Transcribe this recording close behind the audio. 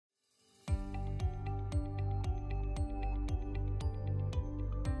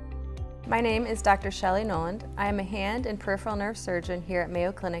My name is Dr. Shelley Noland. I am a hand and peripheral nerve surgeon here at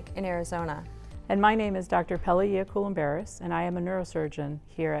Mayo Clinic in Arizona. And my name is Dr. Kouloumberis, and I am a neurosurgeon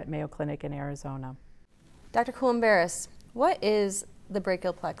here at Mayo Clinic in Arizona. Dr. Kouloumberis, what is the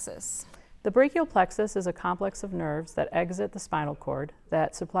brachial plexus? The brachial plexus is a complex of nerves that exit the spinal cord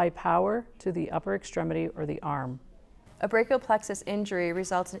that supply power to the upper extremity or the arm. A brachial plexus injury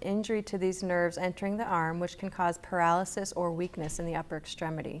results in injury to these nerves entering the arm, which can cause paralysis or weakness in the upper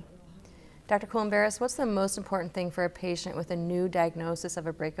extremity. Dr. Kouloumberis, what's the most important thing for a patient with a new diagnosis of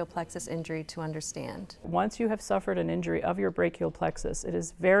a brachial plexus injury to understand? Once you have suffered an injury of your brachial plexus, it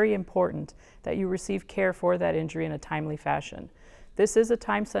is very important that you receive care for that injury in a timely fashion. This is a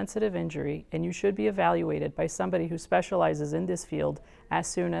time-sensitive injury, and you should be evaluated by somebody who specializes in this field as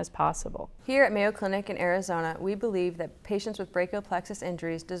soon as possible. Here at Mayo Clinic in Arizona, we believe that patients with brachial plexus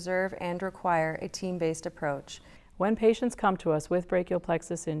injuries deserve and require a team-based approach. When patients come to us with brachial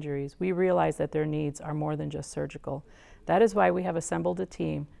plexus injuries, we realize that their needs are more than just surgical. That is why we have assembled a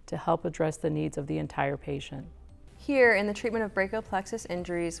team to help address the needs of the entire patient. Here, in the treatment of brachial plexus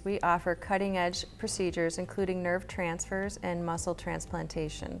injuries, we offer cutting-edge procedures including nerve transfers and muscle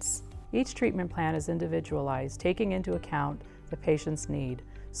transplantations. Each treatment plan is individualized, taking into account the patient's need,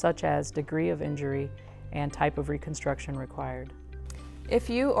 such as degree of injury and type of reconstruction required. If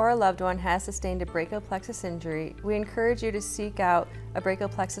you or a loved one has sustained a brachial plexus injury, we encourage you to seek out a brachial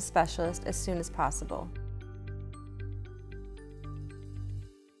plexus specialist as soon as possible.